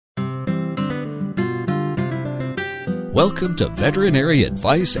Welcome to Veterinary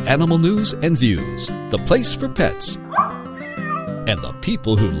Advice, Animal News, and Views, the place for pets and the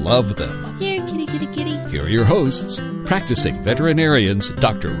people who love them. Here, kitty, kitty, kitty. Here are your hosts, practicing veterinarians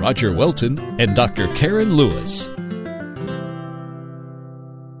Dr. Roger Welton and Dr. Karen Lewis.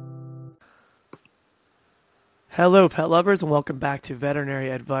 Hello, pet lovers, and welcome back to Veterinary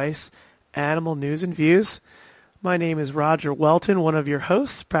Advice, Animal News, and Views. My name is Roger Welton, one of your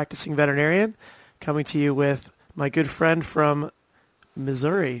hosts, practicing veterinarian, coming to you with my good friend from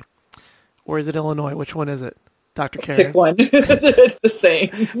Missouri. Or is it Illinois? Which one is it? Dr. Karen? Pick one. It's the same.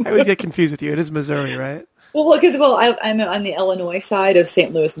 I always get confused with you. It is Missouri, right? I'm on the Illinois side of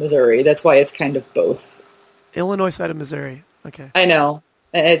St. Louis, Missouri. That's why it's kind of both. Illinois side of Missouri. Okay. I know.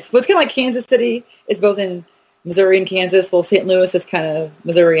 It's kind of like Kansas City. It's both in Missouri and Kansas. Well, St. Louis is kind of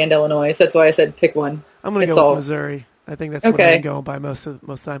Missouri and Illinois. So that's why I said pick one. I'm going to go with Missouri. I think that's what I'm going by most of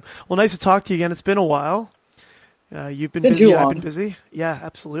the time. Well, nice to talk to you again. It's been a while. You've been busy. I've been busy. Yeah,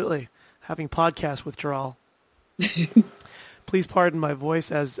 absolutely. Having podcast withdrawal. Please pardon my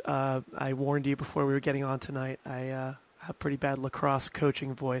voice, as I warned you before we were getting on tonight. I have pretty bad lacrosse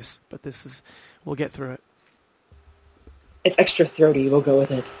coaching voice, but we'll get through it. It's extra throaty. We'll go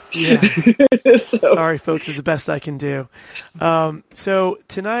with it. Yeah. Sorry, folks. It's the best I can do. So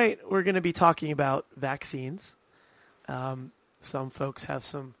tonight we're going to be talking about vaccines. Some folks have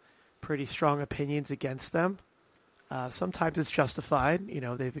some pretty strong opinions against them. Sometimes it's justified. You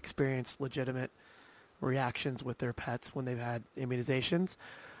know, they've experienced legitimate reactions with their pets when they've had immunizations.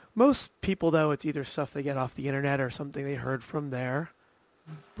 Most people, though, it's either stuff they get off the internet or something they heard from their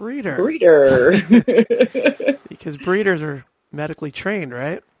breeder. Because breeders are medically trained,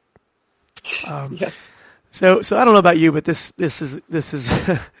 right? Yeah. So I don't know about you, but this is this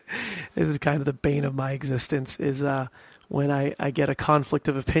is kind of the bane of my existence, is when I get a conflict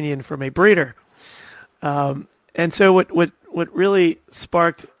of opinion from a breeder. And so what really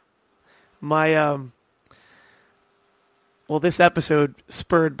sparked my this episode,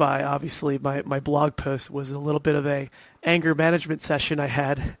 spurred by obviously my blog post, was a little bit of a anger management session I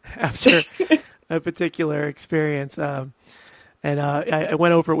had after a particular experience. And I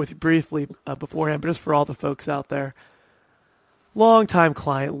went over it with you briefly beforehand, but just for all the folks out there. Long-time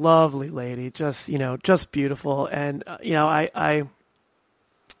client, lovely lady, just beautiful. And, I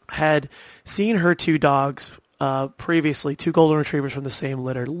had seen her two dogs previously, two golden retrievers from the same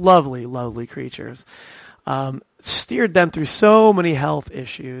litter. Lovely, lovely creatures. Steered them through so many health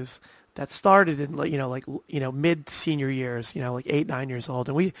issues that started in mid senior years, like 8, 9 years old.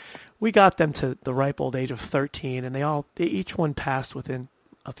 And we got them to the ripe old age of 13, and each one passed within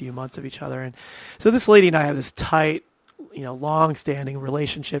a few months of each other. And so this lady and I have this tight, long-standing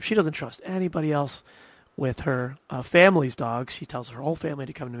relationship. She doesn't trust anybody else with her family's dogs. She tells her whole family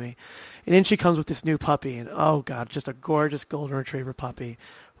to come to me. And then she comes with this new puppy, and oh God, just a gorgeous golden retriever puppy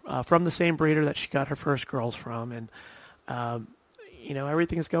from the same breeder that she got her first girls from. And,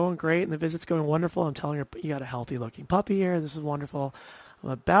 everything is going great, and the visit's going wonderful. I'm telling her, you got a healthy-looking puppy here. This is wonderful. I'm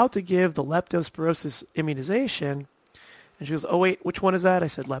about to give the leptospirosis immunization. And she goes, oh, wait, which one is that? I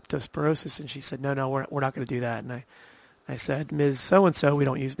said, leptospirosis. And she said, no, we're not going to do that. And I said, Ms. So-and-so, we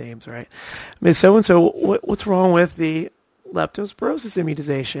don't use names, right? Ms. So-and-so, what's wrong with the leptospirosis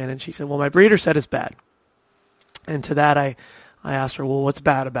immunization? And she said, well, my breeder said it's bad. And to that, I asked her, well, what's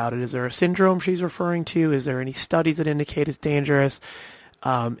bad about it? Is there a syndrome she's referring to? Is there any studies that indicate it's dangerous?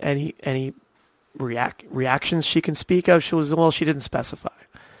 Any reactions she can speak of? She was, well, she didn't specify.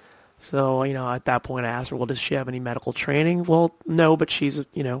 So, at that point I asked her, well, does she have any medical training? Well, no, but she's,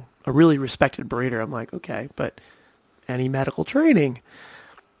 a really respected breeder. I'm like, okay, but any medical training?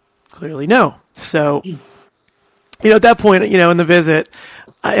 Clearly no. So, at that point, in the visit,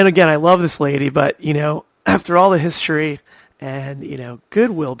 and again, I love this lady, but, after all the history and,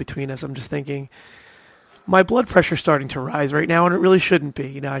 goodwill between us, I'm just thinking, my blood pressure's starting to rise right now, and it really shouldn't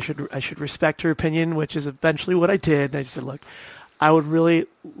be. I should respect her opinion, which is eventually what I did. And I just said, look, I would really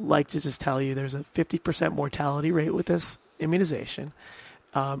like to just tell you there's a 50% mortality rate with this immunization.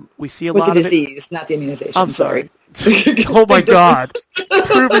 We see a lot of disease, not the immunization. I'm sorry. Oh my God.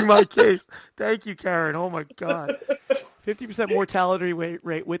 Proving my case. Thank you, Karen. Oh my God. 50% mortality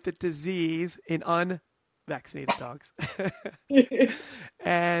rate with the disease in unvaccinated dogs.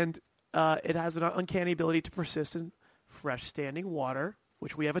 And it has an uncanny ability to persist in fresh standing water,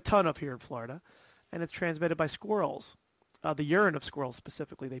 which we have a ton of here in Florida, and it's transmitted by squirrels. The urine of squirrels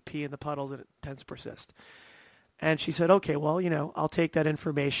specifically. They pee in the puddles and it tends to persist. And she said, okay, well, I'll take that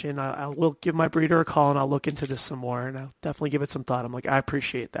information. I will give my breeder a call and I'll look into this some more and I'll definitely give it some thought. I'm like, I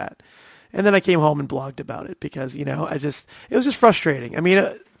appreciate that. And then I came home and blogged about it because, it was just frustrating. I mean,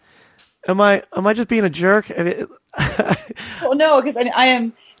 Am I just being a jerk? I mean, Well, no, because I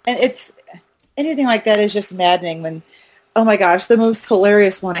am, and it's anything like that is just maddening. When, oh my gosh, the most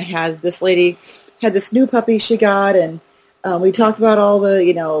hilarious one I had. This lady had this new puppy she got, and we talked about all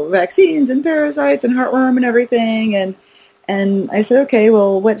the vaccines and parasites and heartworm and everything, and I said, okay,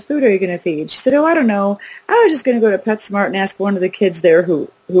 well, what food are you going to feed? She said, oh, I don't know. I was just going to go to PetSmart and ask one of the kids there who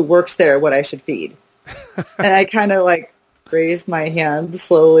works there what I should feed. And I kind of like raised my hand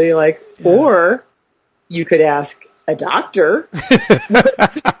slowly, like, or you could ask a doctor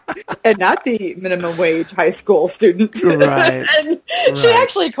and not the minimum wage high school student. Right. And she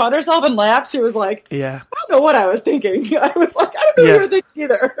actually caught herself and laughed. She was like, I don't know what I was thinking. I was like, I don't know what you were thinking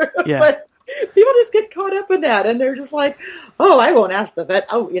either. Yeah. But people just get caught up in that, and they're just like, oh, I won't ask the vet.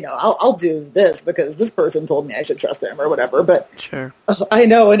 Oh, I'll do this because this person told me I should trust them or whatever. But sure. I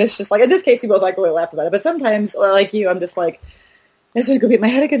know, and it's just like, in this case, we both like really laughed about it. But sometimes, like you, I'm just like, I just want to go beat my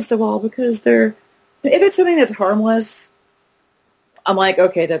head against the wall because if it's something that's harmless, I'm like,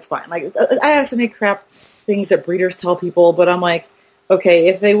 okay, that's fine. Like, I have so many crap things that breeders tell people, but I'm like, okay,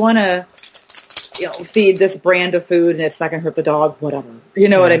 if they want to, feed this brand of food and it's not going to hurt the dog, whatever. You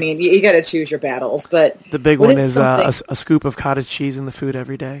know what I mean? You got to choose your battles. But the big one is a scoop of cottage cheese in the food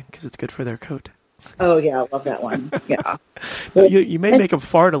every day because it's good for their coat. Oh yeah, I love that one. Yeah, you may make them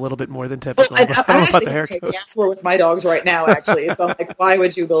fart a little bit more than typical. Well, I don't know about the hair coat. We're with my dogs right now, actually. So I'm like, why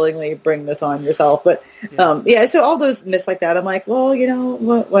would you willingly bring this on yourself? But so all those myths like that, I'm like, well,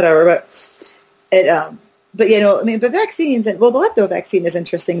 whatever. But vaccines the lepto vaccine is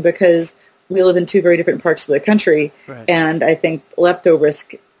interesting because we live in two very different parts of the country, right. And I think lepto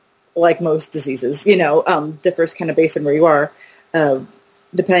risk, like most diseases, differs kind of based on where you are.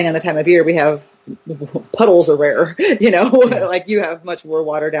 Depending on the time of year, we have puddles are rare, like you have much more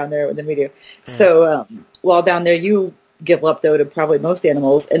water down there than we do. Yeah. So while down there you give lepto to probably most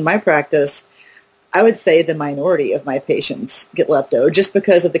animals, in my practice, I would say the minority of my patients get lepto just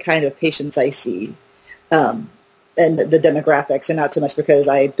because of the kind of patients I see. And the demographics, and not so much because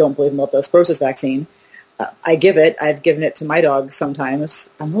I don't believe in leptospirosis vaccine. I give it. I've given it to my dogs sometimes.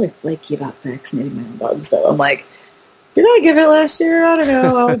 I'm really flaky about vaccinating my own dogs, though. I'm like, did I give it last year? I don't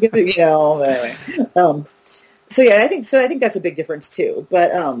know. I'll give it, But anyway. I think that's a big difference too.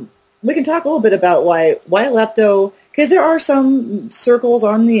 But we can talk a little bit about why lepto, because there are some circles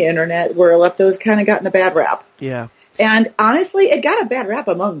on the internet where lepto's kind of gotten a bad rap. Yeah. And honestly, it got a bad rap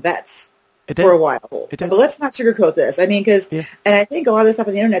among vets. For a while. But let's not sugarcoat this. I mean, and I think a lot of the stuff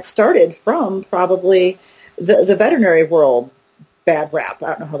on the internet started from probably the veterinary world bad rap. I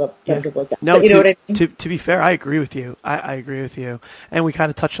don't know how the better word that. No, but you know what I mean? To be fair, I agree with you. I agree with you. And we kind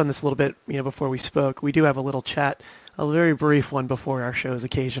of touched on this a little bit, before we spoke. We do have a little chat, a very brief one before our shows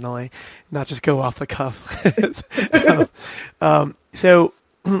occasionally, not just go off the cuff. So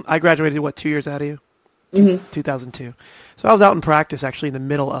I graduated, 2 years out of you? Mm-hmm. 2002. So I was out in practice actually in the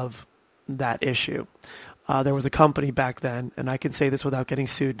middle of that issue. There was a company back then, and I can say this without getting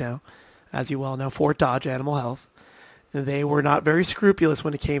sued now, as you well know, Fort Dodge Animal Health. They were not very scrupulous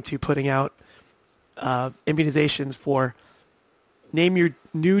when it came to putting out immunizations for name your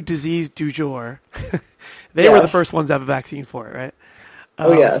new disease du jour. They were the first ones to have a vaccine for it, right?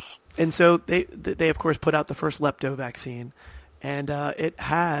 Yes. And so they of course put out the first lepto vaccine, and it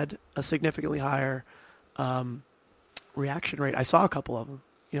had a significantly higher reaction rate. I saw a couple of them,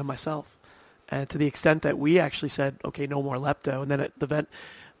 myself. And to the extent that we actually said, okay, no more lepto, and then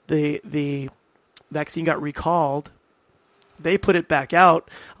the vaccine got recalled, they put it back out.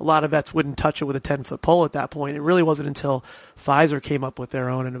 A lot of vets wouldn't touch it with a 10-foot pole at that point. It really wasn't until Pfizer came up with their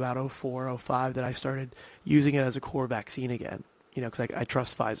own in about 04, 05 that I started using it as a core vaccine again, because I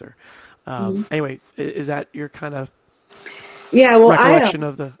trust Pfizer. Anyway, is that your kind of recollection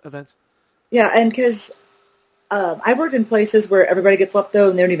of the events? Yeah, and because I've worked in places where everybody gets lepto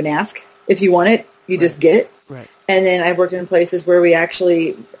and they don't even ask. If you want it, you just get it. Right. And then I've worked in places where we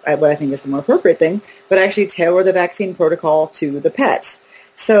actually, what I think is the more appropriate thing, but actually tailor the vaccine protocol to the pets.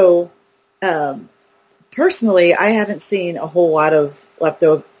 So personally, I haven't seen a whole lot of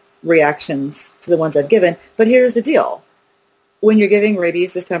lepto reactions to the ones I've given. But here's the deal. When you're giving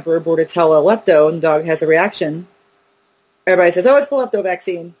rabies, distemper, bordetella, lepto, and the dog has a reaction, everybody says, oh, it's the lepto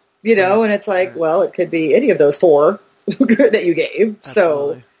vaccine. And it's like, well, it could be any of those four that you gave. Absolutely.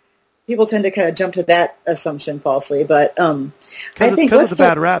 So people tend to kind of jump to that assumption falsely. But I think because of the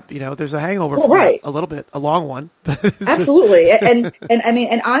bad rap, there's a hangover from it, a little bit, a long one. Absolutely. And I mean,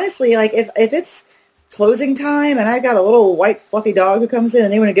 and honestly, like if it's closing time and I got a little white fluffy dog who comes in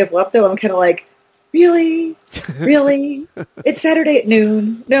and they want to give lepto, I'm kind of like, really? Really? It's Saturday at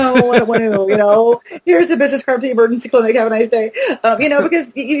noon. No, I don't want to, here's the business card to the emergency clinic. Have a nice day.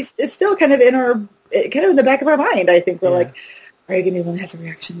 Because it's still kind of in the back of our mind. I think we're like, are you going to have a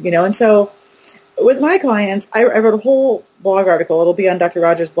reaction? And so with my clients, I wrote a whole blog article. It'll be on Dr.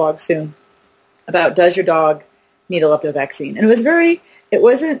 Rogers' blog soon about, does your dog need a lepto vaccine? And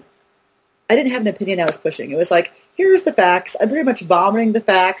I didn't have an opinion I was pushing. It was like, here's the facts. I'm pretty much vomiting the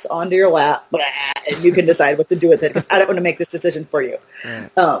facts onto your lap, and you can decide what to do with it, because I don't want to make this decision for you. Right.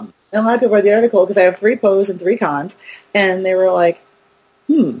 And a lot of people read the article because I have 3 pros and 3 cons, and they were like,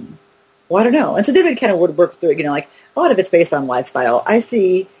 well, I don't know. And so then we kind of would work through it, like a lot of it's based on lifestyle. I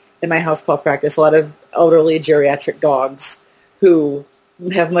see in my house call practice a lot of elderly geriatric dogs who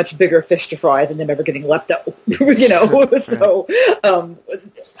have much bigger fish to fry than them ever getting lepto, So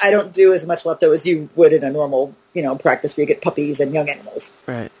I don't do as much lepto as you would in a normal, practice where you get puppies and young animals.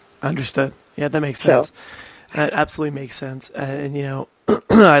 Right. Understood. Yeah, that makes sense. So, that absolutely makes sense. And,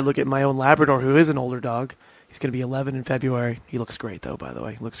 I look at my own Labrador, who is an older dog. He's going to be 11 in February. He looks great, though, by the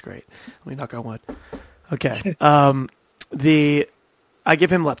way. He looks great. Let me knock on wood. Okay. I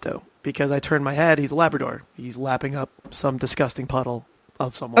give him lepto because I turn my head. He's a Labrador. He's lapping up some disgusting puddle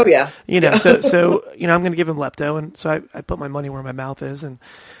of someone. Oh, yeah. So I'm going to give him lepto. And so I put my money where my mouth is, and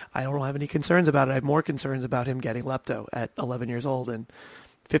I don't have any concerns about it. I have more concerns about him getting lepto at 11 years old. And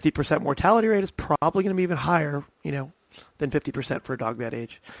 50% mortality rate is probably going to be even higher, than 50% for a dog that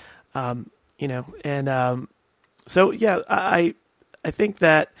age. So yeah, I think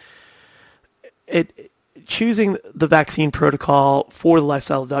that choosing the vaccine protocol for the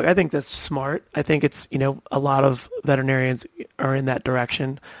lifestyle of the dog, I think that's smart. I think it's, a lot of veterinarians are in that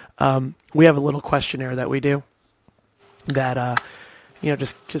direction. We have a little questionnaire that we do that,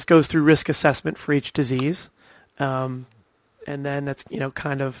 just goes through risk assessment for each disease. And then that's,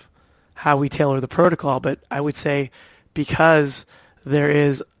 kind of how we tailor the protocol. But I would say because there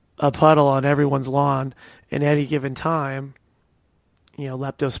is a puddle on everyone's lawn at any given time,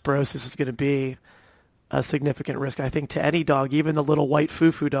 leptospirosis is going to be a significant risk, I think, to any dog, even the little white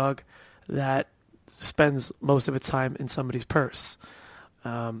foo-foo dog that spends most of its time in somebody's purse.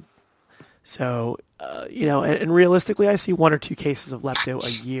 And realistically, I see 1 or 2 cases of lepto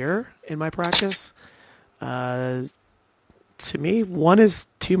a year in my practice. To me, 1 is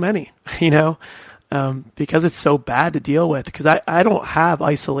too many, because it's so bad to deal with, because I don't have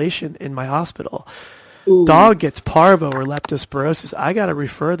isolation in my hospital. Ooh. Dog gets parvo or leptospirosis, I got to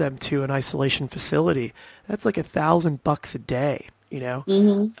refer them to an isolation facility. That's like $1,000 a day,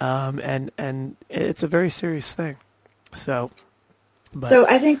 Mm-hmm. And it's a very serious thing. So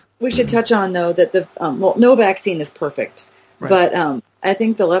I think we should touch on, though, that no vaccine is perfect, right. But I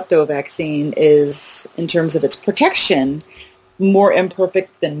think the lepto vaccine is, in terms of its protection, more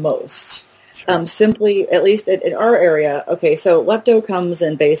imperfect than most. Simply, at least in our area, okay, so lepto comes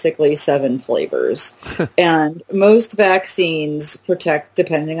in basically 7 flavors, and most vaccines protect,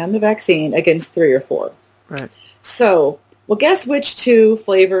 depending on the vaccine, against 3 or 4. Right. So, well, guess which 2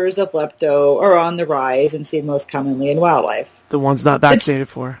 flavors of lepto are on the rise and seen most commonly in wildlife? The ones not vaccinated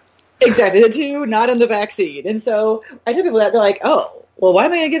for. Exactly, the 2 not in the vaccine. And so I tell people that, they're like, oh, well, why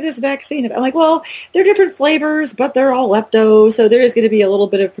am I going to get this vaccine? I'm like, well, they're different flavors, but they're all lepto, so there is going to be a little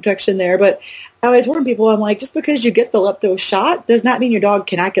bit of protection there. But I always warn people, I'm like, just because you get the lepto shot does not mean your dog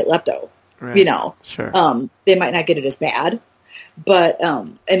cannot get lepto. Right. Sure. They might not get it as bad. But,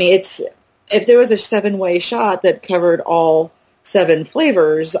 if there was a 7-way shot that covered all 7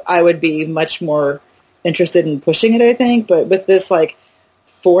 flavors, I would be much more interested in pushing it, I think. But with this, 4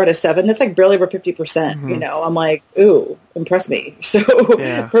 out of 7, that's barely over 50%, mm-hmm. I'm like, ooh, impress me. So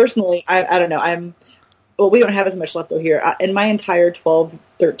personally, I don't know. We don't have as much lepto here. In my entire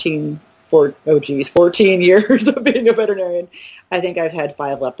 14 years of being a veterinarian, I think I've had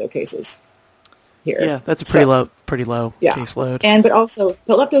 5 lepto cases here. Yeah, that's a pretty low caseload. But also,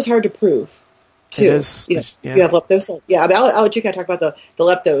 lepto's hard to prove, too. It is. You have lepto. So, I'll let you kind of talk about the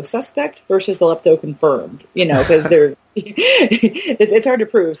lepto suspect versus the lepto confirmed, because they're, it's hard to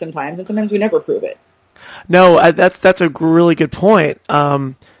prove sometimes, and sometimes we never prove it. No, that's a really good point.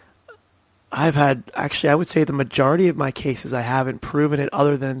 I've had, actually, I would say the majority of my cases, I haven't proven it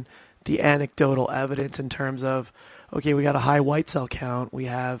other than the anecdotal evidence in terms of, okay, we got a high white cell count, we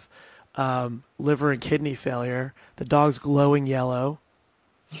have liver and kidney failure, the dog's glowing yellow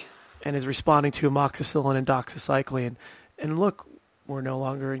and is responding to amoxicillin and doxycycline, and look, we're no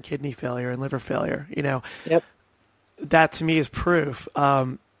longer in kidney failure and liver failure. Yep. That to me is proof.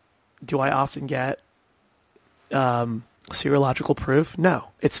 Do I often get serological proof? No,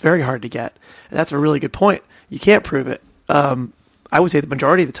 it's very hard to get, and that's a really good point. You can't prove it. I would say the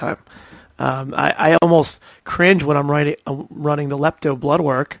majority of the time. I almost cringe when I'm running the lepto blood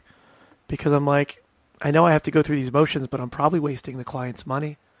work because I'm like, I know I have to go through these motions, but I'm probably wasting the client's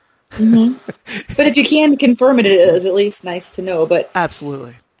money. Mm-hmm. But if you can confirm it, it is at least nice to know. But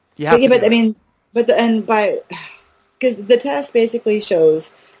absolutely, because the test basically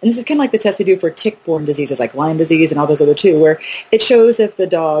shows, and this is kind of like the test we do for tick-borne diseases like Lyme disease and all those other two, where it shows if the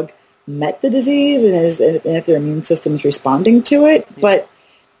dog met the disease and if their immune system is responding to it. Yeah. But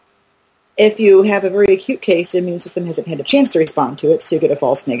if you have a very acute case, the immune system hasn't had a chance to respond to it, so you get a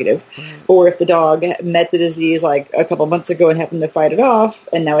false negative. Mm-hmm. Or if the dog met the disease like a couple months ago and happened to fight it off,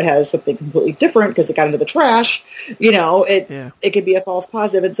 and now it has something completely different because it got into the trash, it could be a false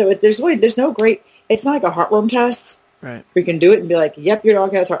positive. And so there's no great, it's not like a heartworm test. Right. We can do it and be like, yep, your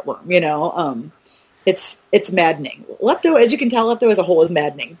dog has heartworm, It's maddening. Lepto, as you can tell, lepto as a whole is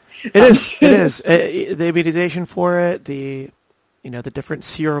maddening. It is. The immunization for it, the different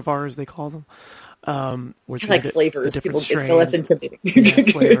serovars, they call them. Which I like flavors. The different strains. So that's intimidating. Yeah,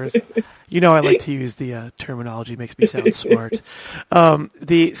 flavors. I like to use the terminology. It makes me sound smart.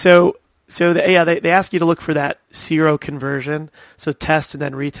 They ask you to look for that seroconversion. So test and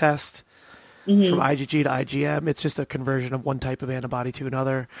then retest. Mm-hmm. From IgG to IgM. It's just a conversion of one type of antibody to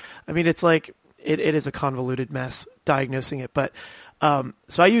another. I mean, it's like, it is a convoluted mess diagnosing it. But so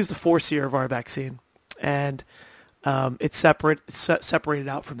I use the 4 serovar vaccine, and it's separated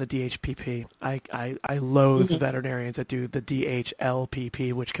out from the DHPP. I loathe mm-hmm. veterinarians that do the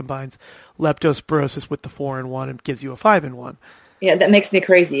DHLPP, which combines leptospirosis with the 4-in-1 and gives you a 5-in-1. Yeah, that makes me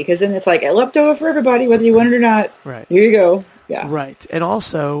crazy because then it's like lepto for everybody, whether you want it or not. Right. Here you go. Yeah. Right. And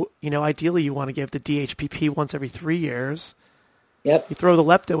also, ideally you want to give the DHPP once every 3 years. Yep. You throw the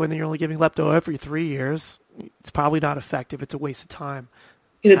lepto in, then you're only giving lepto every 3 years. It's probably not effective. It's a waste of time.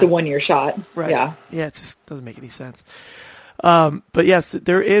 Because it's a 1-year shot. Right. Yeah. Yeah, it just doesn't make any sense. But yes,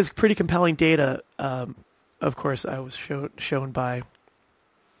 there is pretty compelling data. Of course, I was shown by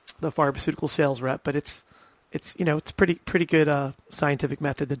the pharmaceutical sales rep, but it's pretty good scientific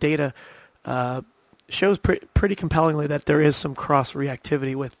method. The data shows pretty compellingly that there is some cross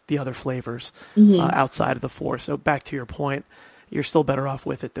reactivity with the other flavors mm-hmm. Outside of the 4. So back to your point, you're still better off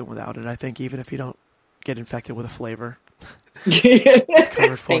with it than without it. I think even if you don't get infected with a flavor, it's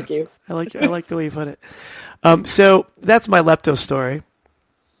covered for. Thank you. I like the way you put it. So that's my lepto story.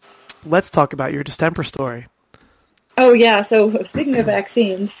 Let's talk about your distemper story. Oh yeah. So speaking of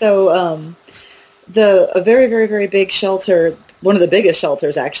vaccines, so a very, very, very big shelter, one of the biggest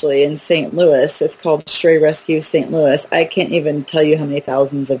shelters actually in St. Louis. It's called Stray Rescue St. Louis. I can't even tell you how many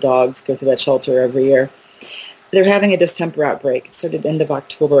thousands of dogs go through that shelter every year. They're having a distemper outbreak. It started end of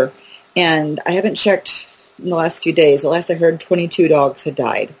October. And I haven't checked in the last few days. The last I heard, 22 dogs had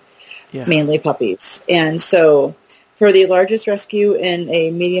died, mainly puppies. And so for the largest rescue in a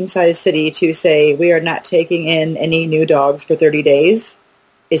medium-sized city to say we are not taking in any new dogs for 30 days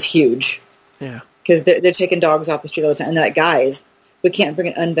is huge. Yeah. Because they're taking dogs off the street all the time. And they're like, guys, we can't bring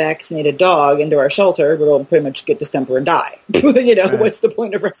an unvaccinated dog into our shelter, but it'll pretty much get distemper and die. Right. What's the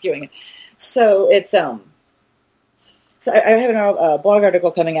point of rescuing it? So it's so I have a blog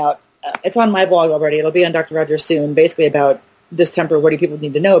article coming out. It's on my blog already. It'll be on Dr. Rogers soon, basically about distemper. What do people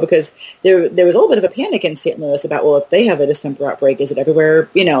need to know? Because there was a little bit of a panic in St. Louis about, well, if they have a distemper outbreak, is it everywhere?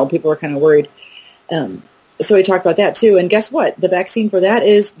 People are kind of worried. So we talked about that too. And guess what? The vaccine for that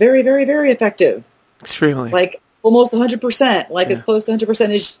is very, very, very effective. Extremely. Like almost 100%, as close to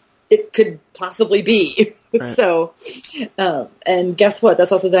 100% as it could possibly be. Right. So, and guess what?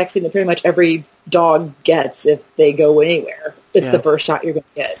 That's also the vaccine that pretty much every dog gets if they go anywhere. It's the first shot you're going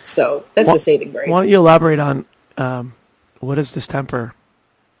to get. So that's the saving grace. Why don't you elaborate on what is distemper?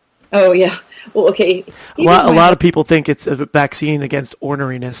 Oh, yeah. Well, okay. A lot of people think it's a vaccine against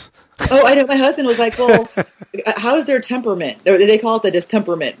orneriness. Oh, I know. My husband was like, well, how is their temperament? They call it the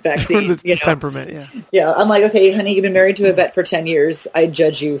distemperament vaccine. Distemperament, yeah. Yeah. I'm like, okay, honey, you've been married to a vet for 10 years. I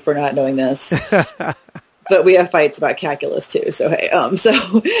judge you for not knowing this. But we have fights about calculus, too. So, hey.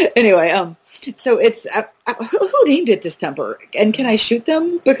 So, anyway, so it's, who named it distemper? And can I shoot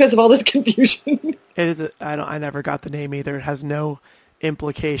them because of all this confusion? It is. I never got the name either. It has no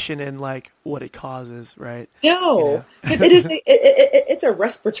implication in what it causes, right? No, it is. It's a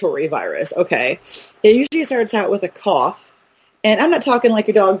respiratory virus. Okay, it usually starts out with a cough, and I'm not talking like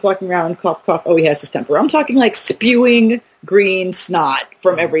your dog's walking around cough cough. Oh, he has distemper. I'm talking like spewing green snot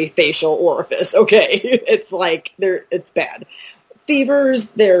from every facial orifice. Okay, it's it's bad. Fevers.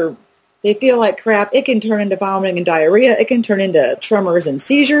 They feel like crap. It can turn into vomiting and diarrhea. It can turn into tremors and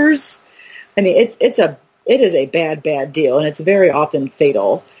seizures. I mean, it is a bad deal, and it's very often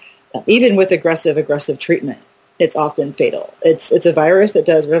fatal, even with aggressive treatment. it's often fatal. It's a virus that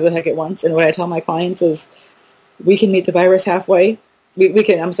does whatever the heck it wants. And what I tell my clients is we can meet the virus halfway. We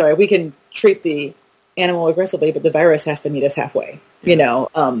can treat the animal aggressively, but the virus has to meet us halfway, you know?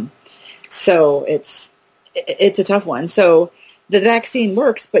 So it's a tough one. So the vaccine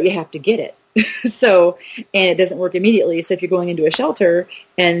works, but you have to get it. So, and it doesn't work immediately. So if you're going into a shelter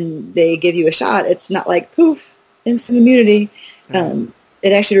and they give you a shot, it's not like poof, instant immunity.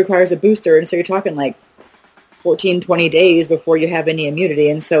 It actually requires a booster. And so you're talking like 14, 20 days before you have any immunity.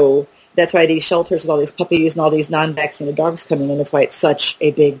 And so that's why these shelters with all these puppies and all these non-vaccinated dogs coming in, that's why it's such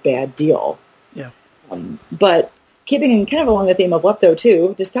a big, bad deal. Yeah. But keeping in kind of along the theme of lepto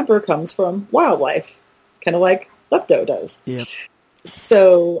too, distemper comes from wildlife, kind of like lepto does. Yeah.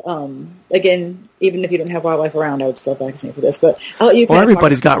 So, again, even if you don't have wildlife around, I would still vaccinate for this. But I'll let you. Well,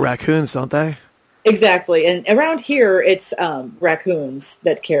 everybody's got raccoons, don't they? Exactly. And around here, it's raccoons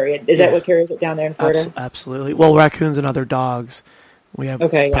that carry it. Is that what carries it down there in Florida? Absolutely. Well, raccoons and other dogs. We have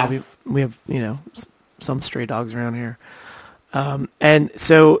we have, you know, some stray dogs around here. And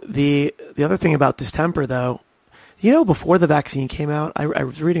so the other thing about distemper, though, you know, before the vaccine came out, I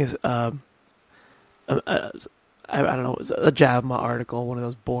was reading I don't know, it was a JAVMA article, one of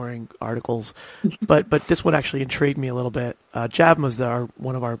those boring articles, but this one actually intrigued me a little bit. JAVMA's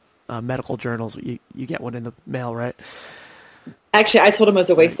one of our medical journals. You get one in the mail, right? Actually, I told him it was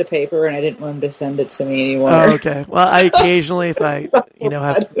a waste of paper, and I didn't want him to send it to me anymore. Oh, okay. Well, I occasionally, if I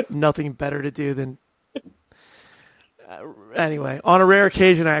have nothing better to do than anyway, on a rare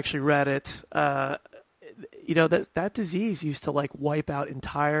occasion, I actually read it. You know, that disease used to like wipe out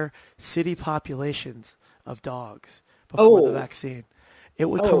entire city populations of dogs before the vaccine. It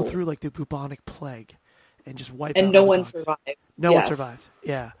would come through like the bubonic plague and just wipe out. And no one survived. No one survived.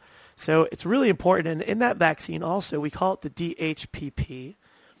 Yeah. So it's really important. And in that vaccine also, we call it the DHPP.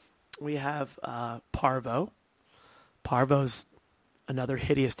 We have parvo. Parvo's another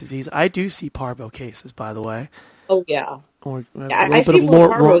hideous disease. I do see parvo cases, by the way. Oh, yeah. I see more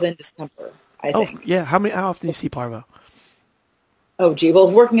parvo than distemper, I think. Yeah. How often do you see parvo? Oh, gee. Well,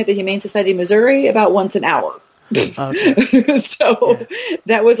 working at the Humane Society of Missouri, about once an hour. Okay. So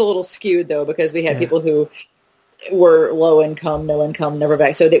that was a little skewed, though, because we had people who were low income, no income, never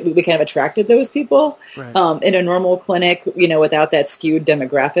back. So that we kind of attracted those people. Right. In a normal clinic, you know, without that skewed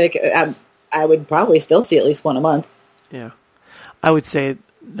demographic, I would probably still see at least one a month. Yeah. I would say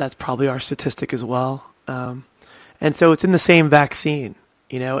that's probably our statistic as well. And so it's in the same vaccine,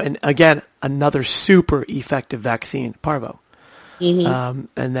 you know, and again, another super effective vaccine, parvo. Mm-hmm.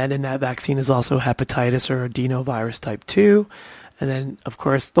 And then in that vaccine is also hepatitis or adenovirus type 2. And then, of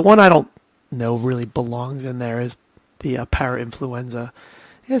course, the one I don't know really belongs in there is the parainfluenza.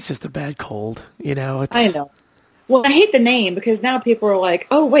 It's just a bad cold, you know. I know. Well, I hate the name because now people are like,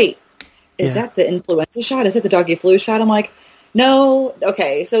 oh, wait, is that the influenza shot? Is it the doggy flu shot? I'm like, no.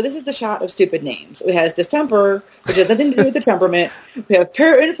 Okay, so this is the shot of stupid names. It has distemper, which has nothing to do with the temperament. We have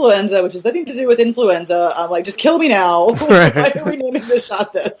parainfluenza, which has nothing to do with influenza. I'm like, just kill me now. Right. Why are we naming this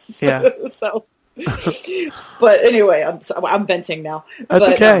shot this? Yeah. So, but anyway, I'm venting now. That's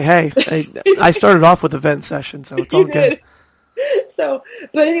okay. Hey, I started off with a vent session, so it's all good. So,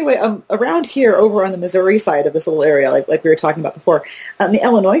 but anyway, around here, over on the Missouri side of this little area, like we were talking about before, on the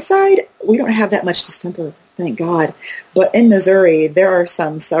Illinois side, we don't have that much distemper, thank God. But in Missouri, there are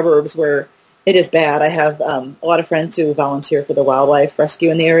some suburbs where it is bad. I have a lot of friends who volunteer for the wildlife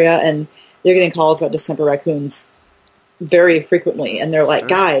rescue in the area, and they're getting calls about distemper raccoons very frequently. And they're like,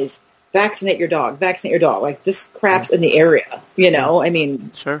 guys, vaccinate your dog. Like, this crap's in the area, you know? I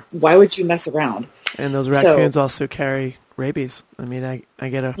mean, why would you mess around? And those raccoons also carry rabies. I mean, I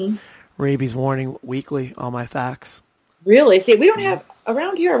get a rabies warning weekly on my fax. Really? See, we don't have,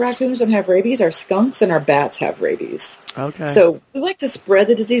 around here, our raccoons don't have rabies. Our skunks and our bats have rabies. Okay. So we like to spread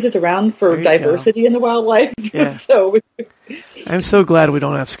the diseases around for diversity in the wildlife. Yeah. So I'm so glad we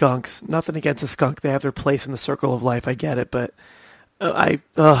don't have skunks. Nothing against a skunk. They have their place in the circle of life. I get it. But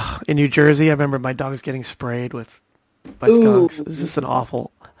in New Jersey, I remember my dogs getting sprayed by skunks. It's just an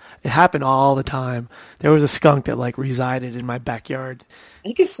awful... It happened all the time. There was a skunk that like resided in my backyard. I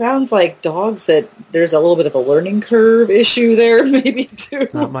think it sounds like dogs that there's a little bit of a learning curve issue there, maybe too.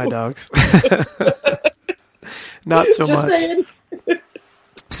 Not my dogs. Not so Just much. Saying.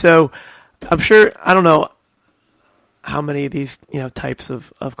 So I'm sure, I don't know how many of these, you know, types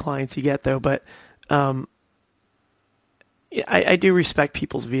of clients you get though, but I do respect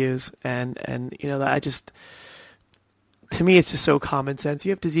people's views and you know, to me, it's just so common sense.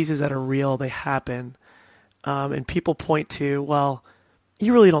 You have diseases that are real, they happen, and people point to, well,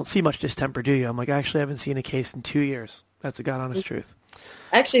 you really don't see much distemper, do you? I'm like, I actually haven't seen a case in 2 years. That's a God honest truth.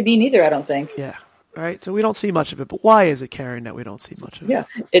 Actually, me neither, I don't think. Yeah. right? So we don't see much of it. But why is it, Karen, that we don't see much of it? Yeah,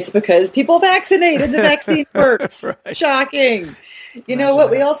 it's because people vaccinated. The vaccine works. Right. Shocking. You know what?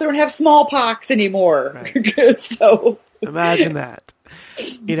 We also don't have smallpox anymore. Right. So imagine that.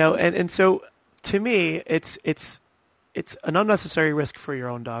 And so to me, it's an unnecessary risk for your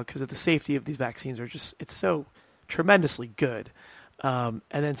own dog because of the safety of these vaccines it's so tremendously good. And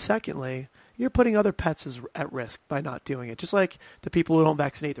then secondly, you're putting other pets at risk by not doing it. Just like the people who don't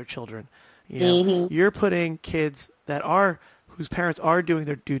vaccinate their children. You're putting kids whose parents are doing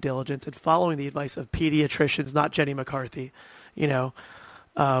their due diligence and following the advice of pediatricians, not Jenny McCarthy.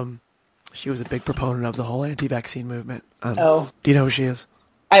 She was a big proponent of the whole anti-vaccine movement. Do you know who she is?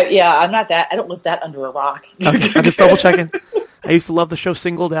 I'm not that. I don't live that under a rock. Okay, I'm just double checking. I used to love the show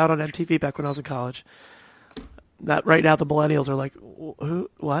Singled Out on MTV back when I was in college. Not right now. The millennials are like, who?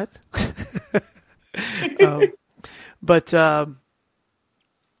 What?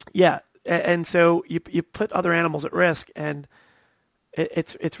 Yeah. And so you put other animals at risk, and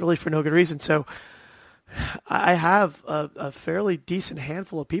it's really for no good reason. So I have a fairly decent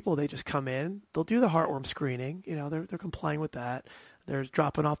handful of people. They just come in. They'll do the heartworm screening. They're complying with that. They're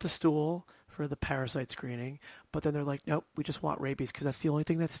dropping off the stool for the parasite screening. But then they're like, nope, we just want rabies because that's the only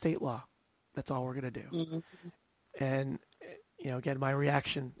thing that's state law. That's all we're going to do. Mm-hmm. And, again, my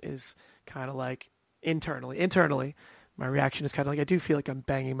reaction is kind of like internally, my reaction is kind of like I do feel like I'm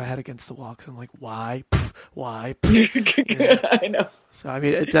banging my head against the wall because I'm like, why? Why? I know. So, I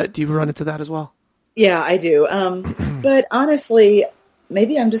mean, do you run into that as well? Yeah, I do. But honestly,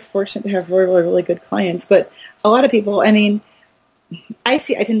 maybe I'm just fortunate to have really, really good clients. But a lot of people, I mean, I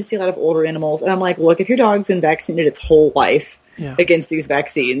tend to see a lot of older animals, and I'm like, look, if your dog's been vaccinated its whole life against these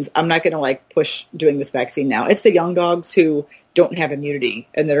vaccines, I'm not going to push doing this vaccine now. It's the young dogs who don't have immunity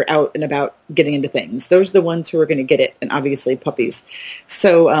and they're out and about getting into things. Those are the ones who are going to get it, and obviously puppies.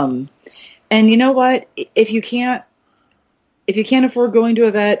 So, and you know what? If you can't afford going to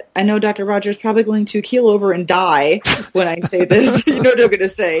a vet, I know Dr. Rogers is probably going to keel over and die when I say this. You know what I'm going to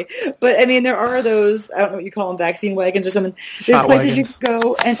say. But, I mean, there are those, I don't know what you call them, vaccine wagons or something. There's shot places wagons. you can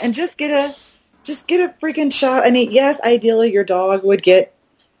go and just get a freaking shot. I mean, yes, ideally your dog would get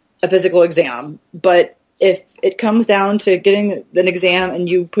a physical exam. But if it comes down to getting an exam and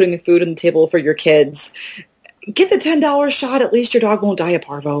you putting the food on the table for your kids, get the $10 shot. At least your dog won't die of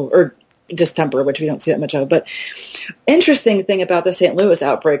parvo or distemper, which we don't see that much of. But interesting thing about the St. Louis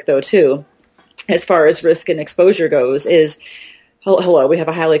outbreak, though, too, as far as risk and exposure goes, is, hello, we have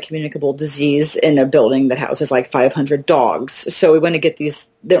a highly communicable disease in a building that houses 500 dogs. So we want to get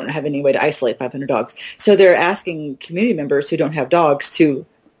these, they don't have any way to isolate 500 dogs. So they're asking community members who don't have dogs to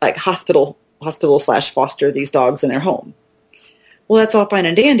hospital/foster these dogs in their home. Well, that's all fine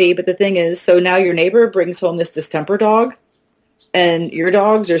and dandy, but the thing is, so now your neighbor brings home this distemper dog, and your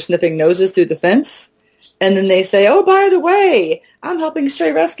dogs are sniffing noses through the fence, and then they say, oh, by the way, I'm helping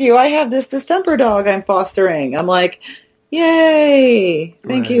stray rescue. I have this distemper dog I'm fostering. I'm like, yay,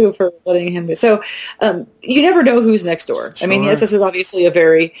 thank you for letting him. So you never know who's next door. Sure. I mean, yes, this is obviously a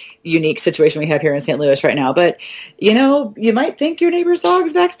very unique situation we have here in St. Louis right now, but, you might think your neighbor's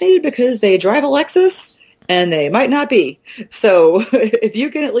dog's vaccinated because they drive a Lexus, and they might not be. So if you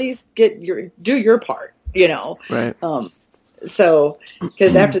can at least do your part, Right. So,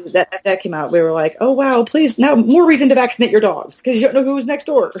 because after that came out, we were like, oh, wow, please, now more reason to vaccinate your dogs because you don't know who's next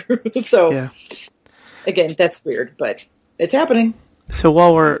door. So, again, that's weird, but it's happening. So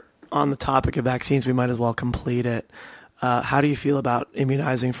while we're on the topic of vaccines, we might as well complete it. How do you feel about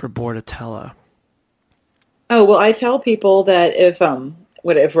immunizing for Bordetella? Oh, well, I tell people that if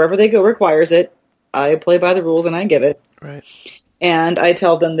wherever they go requires it, I play by the rules and I give it. Right. And I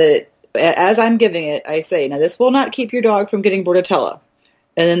tell them that as I'm giving it, I say, now this will not keep your dog from getting Bordetella.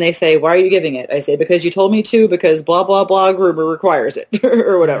 And then they say, why are you giving it? I say, because you told me to, because blah, blah, blah, groomer requires it,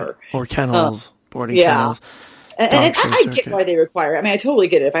 or whatever. Or kennels, boarding kennels. And I get why they require it. I mean, I totally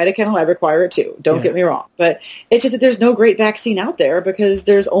get it. If I had a kennel, I'd require it too. Don't get me wrong. But it's just that there's no great vaccine out there because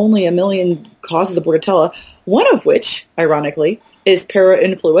there's only 1 million causes of Bordetella, one of which, ironically, is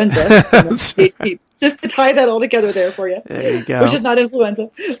parainfluenza. Just to tie that all together there for you. There you go. Which is not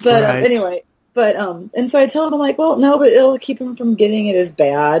influenza. But anyway, and so I tell them, I'm like, well, no, but it'll keep them from getting it as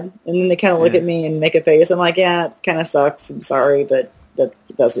bad. And then they kind of look at me and make a face. I'm like, yeah, it kind of sucks. I'm sorry, but that's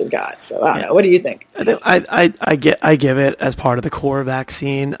the best we've got. So I don't know. What do you think? I give it as part of the core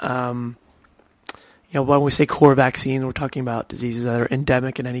vaccine. When we say core vaccine, we're talking about diseases that are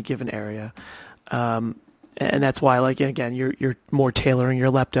endemic in any given area. And that's why, again, you're more tailoring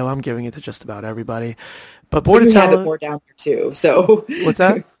your lepto. I'm giving it to just about everybody. But Bordetella... We have it more down there, too. So what's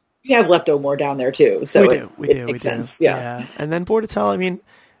that? We have lepto more down there, too. So we do. It makes sense. Yeah. And then Bordetella, I mean,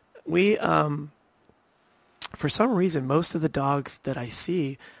 we for some reason, most of the dogs that I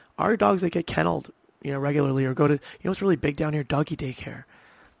see are dogs that get kenneled, regularly or go to, it's really big down here, doggy daycare.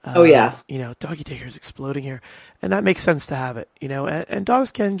 Oh, yeah. Doggy daycare is exploding here. And that makes sense to have it, and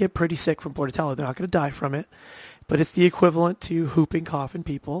dogs can get pretty sick from Bordetella. They're not going to die from it, but it's the equivalent to whooping cough in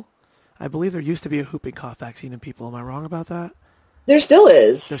people. I believe there used to be a whooping cough vaccine in people. Am I wrong about that? There still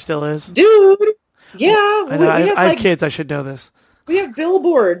is. There still is? Dude. Yeah. Well, I have kids. I should know this. We have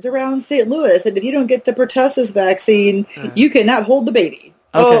billboards around St. Louis, and if you don't get the pertussis vaccine, you cannot hold the baby.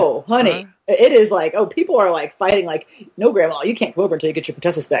 Okay. Oh, honey. It is like, people are like fighting like, no, Grandma, you can't come over until you get your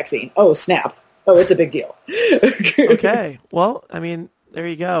pertussis vaccine. Oh, snap. Oh, it's a big deal. Okay. Well, I mean, there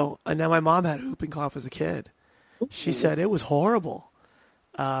you go. And now my mom had whooping cough as a kid. She said it was horrible.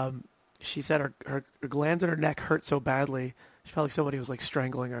 She said her glands in her neck hurt so badly. She felt like somebody was like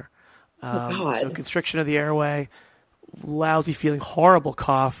strangling her. God. So constriction of the airway, lousy feeling, horrible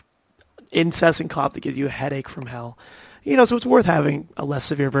cough, incessant cough that gives you a headache from hell. So it's worth having a less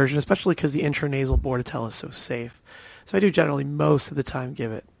severe version, especially because the intranasal Bordetella is so safe. So I do generally most of the time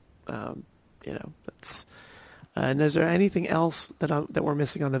give it. That's. And is there anything else that we're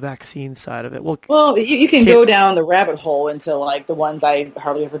missing on the vaccine side of it? Well, you can go down the rabbit hole into like the ones I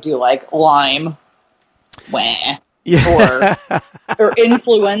hardly ever do, like Lyme, yeah. or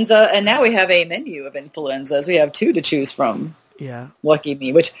influenza. And now we have a menu of influenzas. We have 2 to choose from. Yeah. Lucky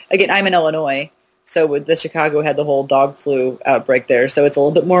me. Which again, I'm in Illinois. So with the Chicago had the whole dog flu outbreak there, so it's a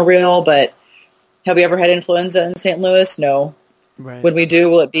little bit more real. But have we ever had influenza in St. Louis? No. Right. When we do,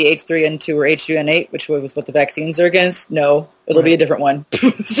 will it be H3N2 or H2N8, which was what the vaccines are against? No, it'll be a different one.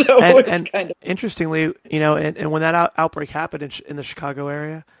 So it's kind of interestingly, and when that outbreak happened in the Chicago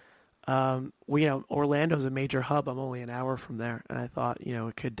area, Orlando's a major hub. I'm only an hour from there, and I thought,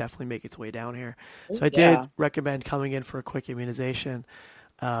 it could definitely make its way down here. So I did recommend coming in for a quick immunization,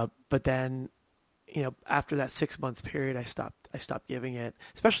 but then. After that 6-month period, I stopped giving it,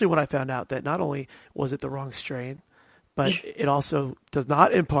 especially when I found out that not only was it the wrong strain, but it also does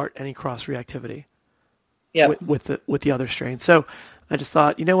not impart any cross-reactivity with the other strain. So I just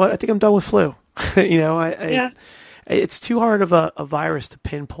thought, you know what, I think I'm done with flu. It's too hard of a virus to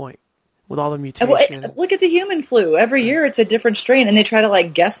pinpoint with all the mutations. Well, look at the human flu. Every year it's a different strain, and they try to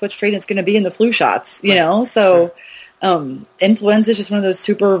like guess what strain it's going to be in the flu shots, so... Sure. Influenza is just one of those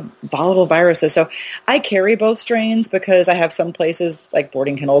super volatile viruses. So I carry both strains because I have some places like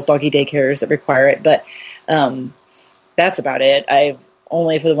boarding kennels, doggy daycares that require it. But that's about it. I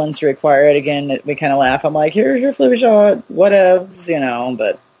only for the ones who require it. Again, we kind of laugh. I'm like, here's your flu shot, whatevs,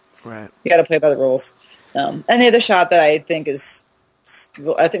 but right. You got to play by the rules. And the other shot that I think is,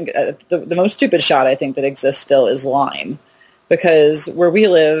 the most stupid shot I think that exists still is Lyme, because where we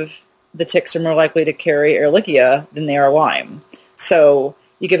live, the ticks are more likely to carry Ehrlichia than they are Lyme. So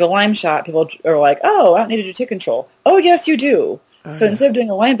you give a Lyme shot, people are like, oh, I don't need to do tick control. Oh, yes, you do. So instead of doing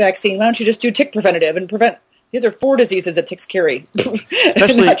a Lyme vaccine, why don't you just do tick preventative and prevent the other 4 diseases that ticks carry?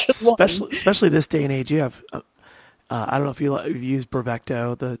 Especially this day and age, you have, I don't know if you've used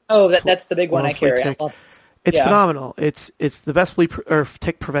Bravecto. That's the big one I carry. It's phenomenal. It's the best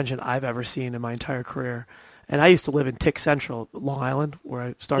tick prevention I've ever seen in my entire career. And I used to live in Tick Central, Long Island, where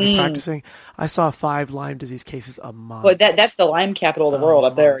I started practicing. I saw 5 Lyme disease cases a month. Well, that's the Lyme capital of the world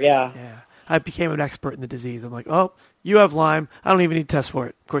up there, yeah. Yeah. I became an expert in the disease. I'm like, oh, you have Lyme. I don't even need to test for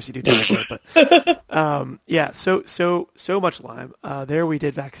it. Of course you do test for it, but so much Lyme. There we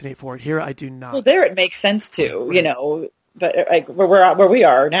did vaccinate for it. Here I do not. Well, there it makes sense too, right. But like where we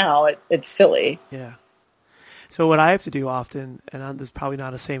are now, it's silly. Yeah. So what I have to do often, and this is probably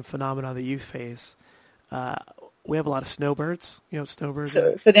not the same phenomenon that you face, we have a lot of snowbirds. Snowbirds.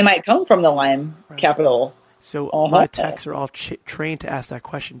 So they might come from the Lyme capital. So my techs are all trained to ask that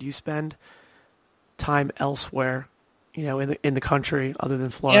question. Do you spend time elsewhere, in the country other than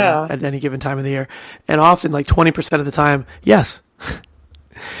Florida at any given time of the year? And often, like 20% of the time, yes.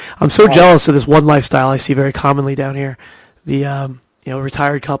 I'm so jealous of this one lifestyle I see very commonly down here. The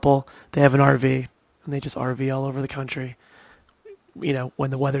retired couple, they have an RV and they just RV all over the country.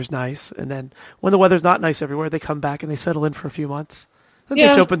 When the weather's nice, and then when the weather's not nice everywhere, they come back and they settle in for a few months. Then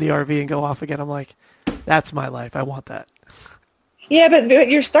they jump in the RV and go off again. I'm like, that's my life. I want that. Yeah, but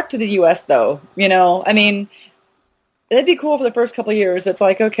you're stuck to the U.S. though. I mean, it'd be cool for the first couple of years. It's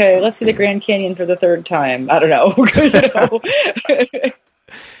like, okay, let's see the Grand Canyon for the 3rd time. I don't know.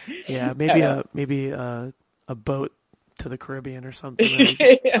 Yeah, maybe a boat to the Caribbean or something.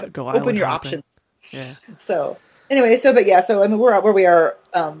 Go open your options. Yeah. So. Anyway, so I mean, we're where we are.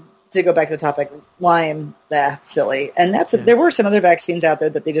 To go back to the topic, Lyme, silly, and there were some other vaccines out there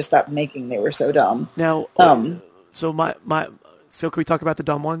that they just stopped making. They were so dumb. Now, so can we talk about the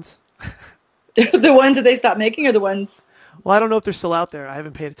dumb ones? The ones that they stopped making are the ones... Well, I don't know if they're still out there. I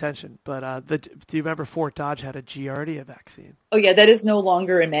haven't paid attention. But do you remember Fort Dodge had a Giardia vaccine? Oh, yeah, that is no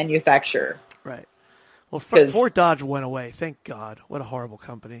longer in manufacture. Right. Well, Fort Dodge went away. Thank God. What a horrible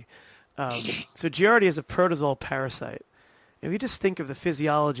company. So Giardia is a protozoal parasite. If you just think of the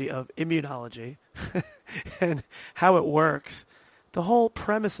physiology of immunology and how it works, the whole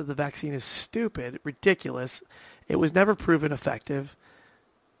premise of the vaccine is stupid, ridiculous. It was never proven effective.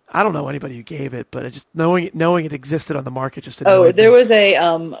 I don't know anybody who gave it, but just knowing it existed on the market just annoyed me. There was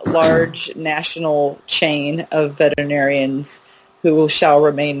a large national chain of veterinarians who shall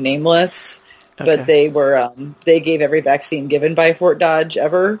remain nameless, but they were they gave every vaccine given by Fort Dodge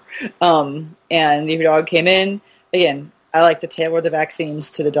ever. And if your dog came in, again, I like to tailor the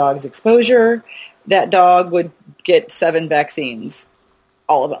vaccines to the dog's exposure. That dog would get 7 vaccines,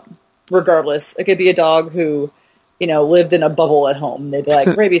 all of them, regardless. It could be a dog who, lived in a bubble at home. They'd be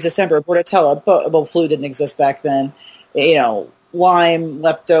like, rabies, December, Bordetella, but flu didn't exist back then. Lyme,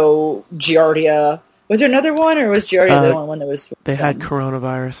 lepto, Giardia. Was there another one, or was Giardia the only one that was? They had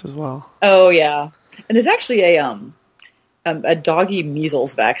coronavirus as well. Oh yeah, and there's actually a doggy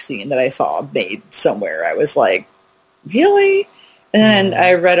measles vaccine that I saw made somewhere. I was like, really? And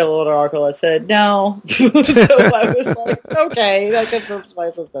I read a little article that said no. So I was like, okay, that confirms my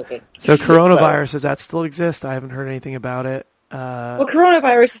suspicion. So coronavirus, does that still exist? I haven't heard anything about it. Well,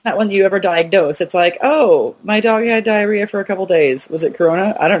 coronavirus is not one you ever diagnose. It's like, oh, my dog had diarrhea for a couple days. Was it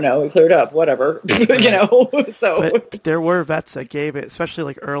corona? I don't know. It cleared up. Whatever. So. But there were vets that gave it, especially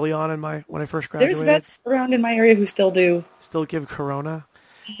like early on when I first graduated. There's vets around in my area who still do. Still give corona.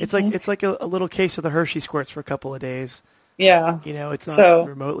 It's like a little case of the Hershey squirts for a couple of days. Yeah. It's not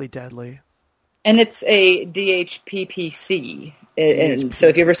remotely deadly. And it's a DHPPC. And so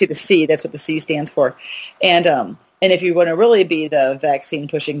if you ever see the C, that's what the C stands for. And if you want to really be the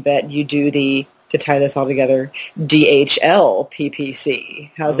vaccine-pushing vet, you do to tie this all together,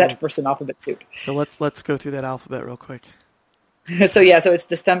 DHLPPC. How's that for some alphabet soup? So let's go through that alphabet real quick. So it's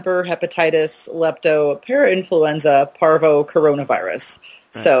distemper, hepatitis, lepto, parainfluenza, parvo, coronavirus.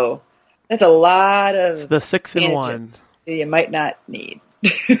 Right. So that's a lot of... It's the 6-in-1. You might not need.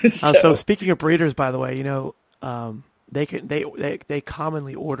 So speaking of breeders, by the way, they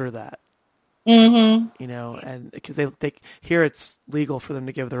commonly order that. Mm-hmm. And because they here it's legal for them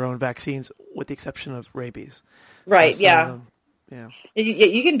to give their own vaccines, with the exception of rabies. Right. So yeah. Yeah.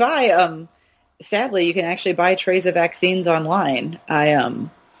 You can buy. Sadly, you can actually buy trays of vaccines online. I've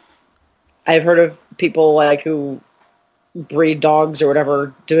heard of people who breed dogs or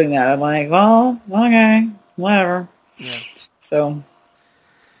whatever doing that. I'm like, well, okay, whatever. Yeah. So.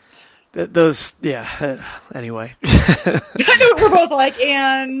 Anyway. We're both like,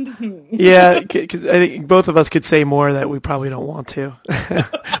 and... Yeah, because I think both of us could say more that we probably don't want to.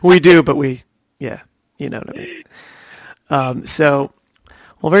 We do, but you know what I mean.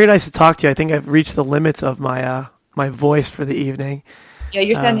 Very nice to talk to you. I think I've reached the limits of my my voice for the evening. Yeah,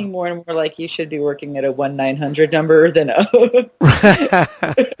 you're sounding more and more like you should be working at a 1-900 number than a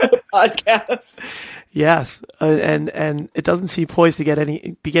podcast. Yes, and it doesn't seem poised to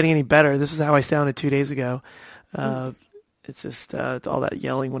be getting any better. This is how I sounded 2 days ago. It's just all that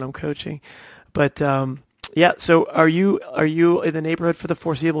yelling when I'm coaching. But so are you in the neighborhood for the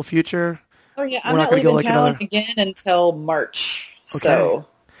foreseeable future? Oh yeah, I'm not leaving town again until March. Okay. So,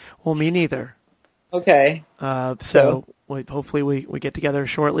 well, me neither. Okay. Hopefully we get together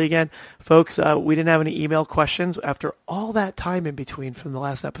shortly again. Folks, we didn't have any email questions after all that time in between from the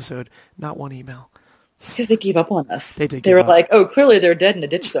last episode. Not one email. Because they gave up on us. They were like, oh, clearly they're dead in a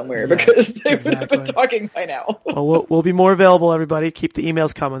ditch somewhere because they would have been talking by now. Well, we'll be more available, everybody. Keep the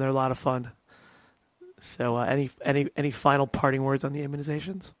emails coming. They're a lot of fun. So any final parting words on the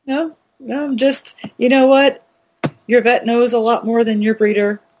immunizations? No, just, you know what? Your vet knows a lot more than your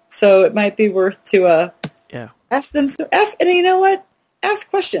breeder, so it might be worth to ask them. And you know what? Ask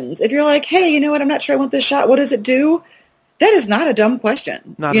questions. If you're like, hey, you know what? I'm not sure I want this shot. What does it do? That is not a dumb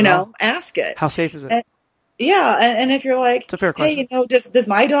question. Not at all. Ask it. How safe is it? And if you're like, it's a fair question. Hey, does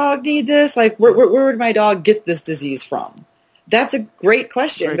my dog need this? Like, where would my dog get this disease from? That's a great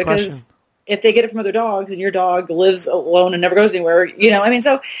question because if they get it from other dogs and your dog lives alone and never goes anywhere,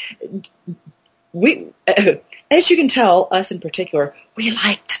 so we, as you can tell, us in particular, we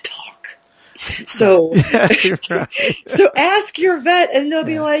like to talk. So, so ask your vet and they'll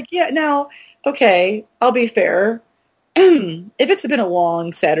be like, okay, I'll be fair. If it's been a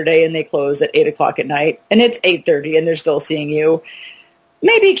long Saturday and they close at 8:00 at night and it's 8:30 and they're still seeing you,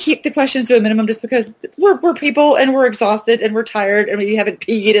 maybe keep the questions to a minimum just because we're people and we're exhausted and we're tired and we haven't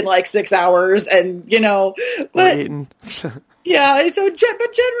peed in like 6 hours and, but Yeah. So, but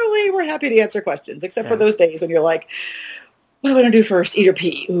generally, we're happy to answer questions, except for those days when you're like, what do I want to do first? Eat or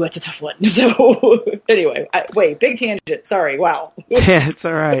pee? Ooh, that's a tough one. So anyway, wait, big tangent. Sorry. Wow. Yeah, it's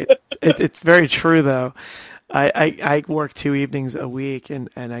all right. It's very true, though. I work 2 evenings a week, and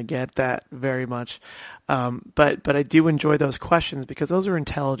I get that very much. But I do enjoy those questions because those are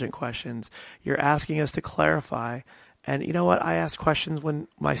intelligent questions. You're asking us to clarify. And you know what? I asked questions when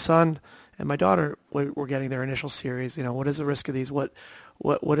my son and my daughter were getting their initial series. You know, what is the risk of these? What's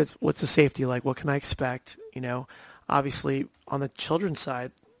the safety like? What can I expect? You know, obviously on the children's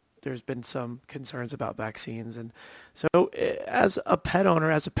side, there's been some concerns about vaccines. And so as a pet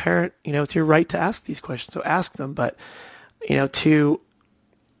owner, as a parent, you know, it's your right to ask these questions. So ask them, but, you know, to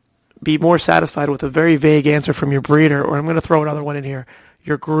be more satisfied with a very vague answer from your breeder, or I'm going to throw another one in here,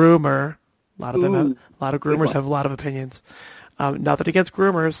 your groomer. A lot of groomers have a lot of opinions. Nothing against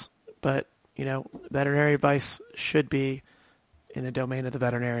groomers, but, you know, veterinary advice should be in the domain of the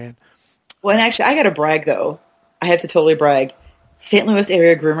veterinarian. Well, and actually, I got to brag, though. I have to totally brag. St. Louis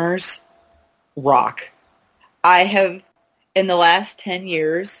area groomers rock. I have, in the last 10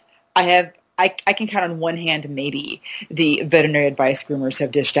 years, I can count on one hand maybe the veterinary advice groomers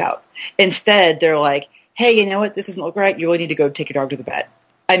have dished out. Instead, they're like, hey, you know what? This doesn't look right. You really need to go take your dog to the vet.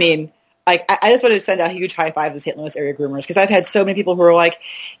 I mean, I just want to send out a huge high five to St. Louis area groomers because I've had so many people who are like,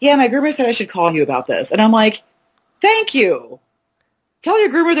 yeah, my groomer said I should call you about this. And I'm like, thank you. Tell your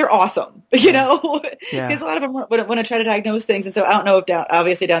groomer they're awesome, you know, because a lot of them want to try to diagnose things. And so I don't know if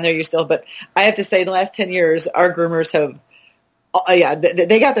obviously down there you still, but I have to say in the last 10 years, our groomers have,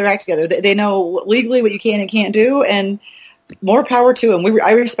 they got their act together. They know legally what you can and can't do, and more power to them.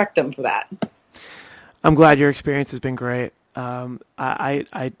 I respect them for that. I'm glad your experience has been great. I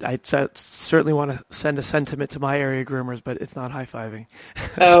certainly want to send a sentiment to my area groomers, but it's not high-fiving.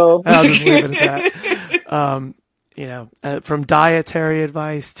 Oh. I'll just leave it at that. You know, from dietary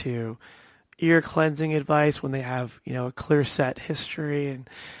advice to ear cleansing advice when they have, you know, a clear set history, and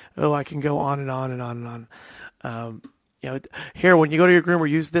I can go on and on and on and on. You know, here when you go to your groomer,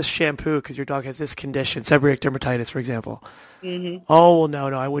 use this shampoo because your dog has this condition, seborrheic dermatitis, for example. Mm-hmm. Oh well, no,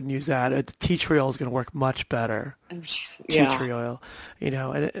 I wouldn't use that. The tea tree oil is going to work much better. Tea tree oil, you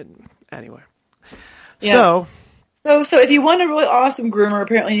know. And anyway, So if you want a really awesome groomer,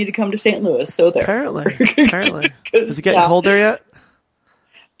 apparently you need to come to St. Louis. So there. Apparently. Is it getting cold there yet?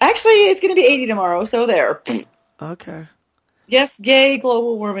 Actually, it's going to be 80 tomorrow. So there. Okay. Yes, yay,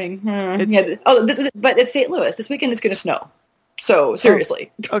 global warming. But it's St. Louis. This weekend it's going to snow. So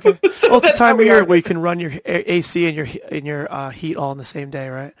seriously. Okay. So well, it's the time of year where you can run your AC and your heat all in the same day,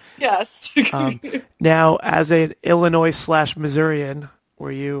 right? Yes. Now, as an Illinois/Missourian,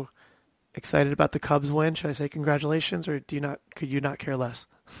 were you excited about the Cubs win? Should I say congratulations, or could you not care less?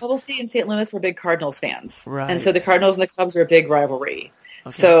 Well, we'll see. In St. Louis, we're big Cardinals fans. Right. And so the Cardinals and the Cubs are a big rivalry.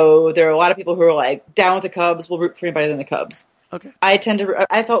 Okay. So there are a lot of people who are like, down with the Cubs, we'll root for anybody than the Cubs. Okay. I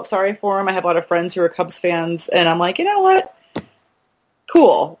felt sorry for them. I have a lot of friends who are Cubs fans, and I'm like, you know what?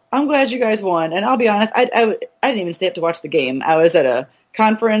 Cool. I'm glad you guys won. And I'll be honest, I didn't even stay up to watch the game. I was at a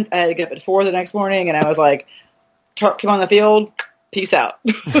conference. I had to get up at 4 the next morning, and I was like, come on the field, peace out.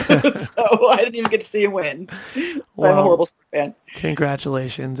 So I didn't even get to see a win. Well, I'm a horrible sports fan.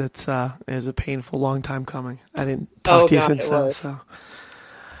 Congratulations. It was a painful, long time coming. I didn't talk to you since then. So.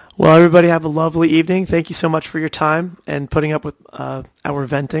 Well, everybody have a lovely evening. Thank you so much for your time and putting up with our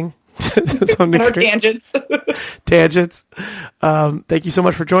venting. And our tangents. Tangents. Thank you so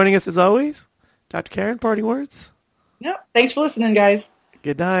much for joining us as always. Dr. Karen, parting words? No, thanks for listening, guys.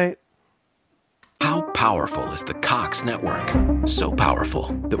 Good night. How powerful is the Cox network? So powerful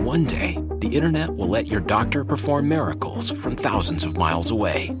that one day the internet will let your doctor perform miracles from thousands of miles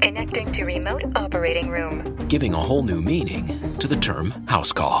away. Connecting to remote operating room. Giving a whole new meaning to the term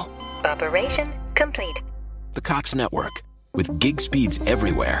house call. Operation complete. The Cox network. With gig speeds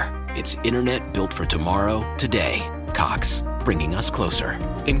everywhere, it's internet built for tomorrow, today. Cox, bringing us closer.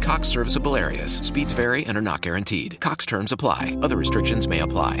 In Cox serviceable areas, speeds vary and are not guaranteed. Cox terms apply. Other restrictions may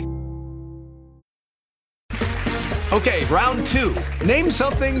apply. Okay, round 2. Name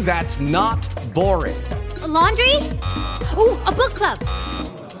something that's not boring. A laundry? Ooh, a book club.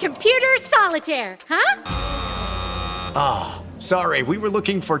 Computer solitaire, huh? Ah, sorry, we were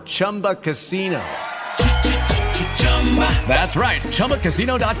looking for Chumba Casino. That's right,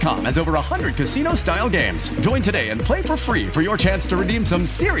 ChumbaCasino.com has over 100 casino-style games. Join today and play for free for your chance to redeem some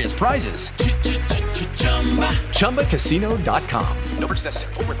serious prizes. ChumbaCasino.com. No purchase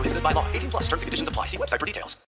necessary. Void where prohibited by law. 18+ terms and conditions apply. See website for details.